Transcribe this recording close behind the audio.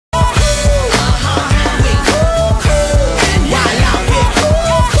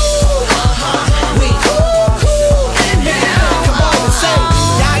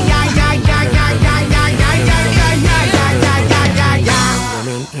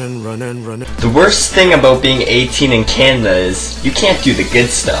The worst thing about being 18 in Canada is you can't do the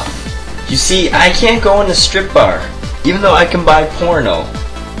good stuff. You see, I can't go in a strip bar, even though I can buy porno.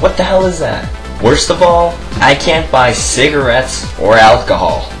 What the hell is that? Worst of all, I can't buy cigarettes or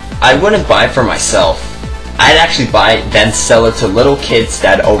alcohol. I wouldn't buy for myself. I'd actually buy it, then sell it to little kids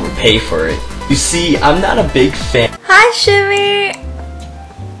that overpay for it. You see, I'm not a big fan. Hi, Shimmy!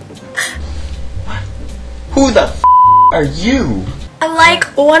 Who the f are you? I'm like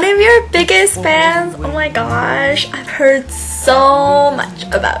one of your biggest fans. Oh my gosh, I've heard so much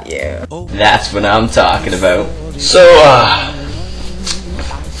about you. That's what I'm talking about. So,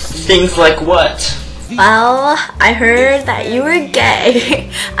 things like what? Well, I heard that you were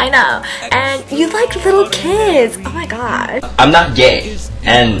gay. I know. And you like little kids. Oh my god. I'm not gay,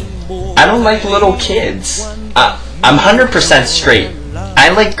 and I don't like little kids. I'm 100% straight. I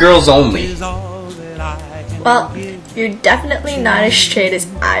like girls only. Well, you're definitely not as straight as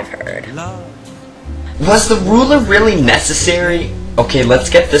I've heard. Was the ruler really necessary? Okay, let's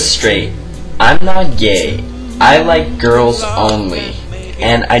get this straight. I'm not gay. I like girls only.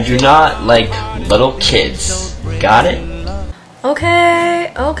 And I do not like little kids. Got it?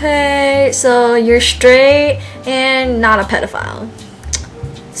 Okay, so you're straight and not a pedophile.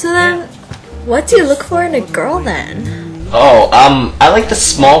 So then, what do you look for in a girl then? Oh, I like the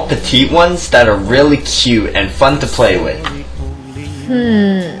small petite ones that are really cute and fun to play with.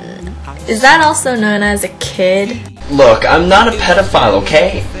 Is that also known as a kid? Look, I'm not a pedophile,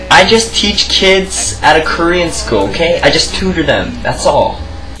 okay? I just teach kids at a Korean school, okay? I just tutor them, that's all.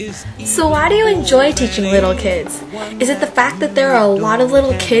 So why do you enjoy teaching little kids? Is it the fact that there are a lot of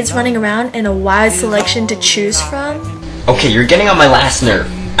little kids running around and a wide selection to choose from? Okay, you're getting on my last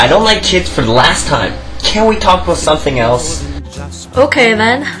nerve. I don't like kids for the last time. Can't we talk about something else? Okay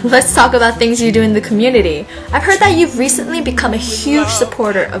then, let's talk about things you do in the community. I've heard that you've recently become a huge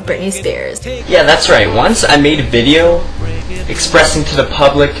supporter of Britney Spears. Yeah, that's right. Once I made a video expressing to the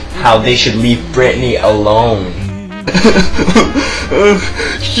public how they should leave Britney alone.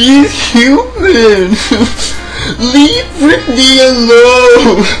 She's human! Leave Britney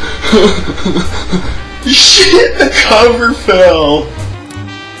alone! Shit, the cover fell!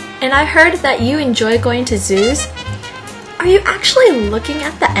 And I heard that you enjoy going to zoos. Are you actually looking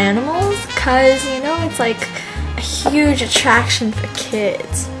at the animals? Cause you know it's like a huge attraction for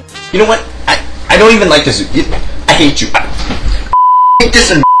kids. You know what? I don't even like this. I hate you. I hate this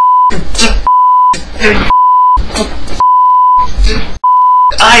and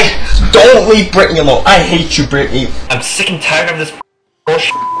I don't leave Britney alone. I hate you, Britney. I'm sick and tired of this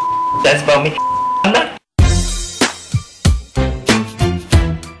bullshit that's about me. I'm not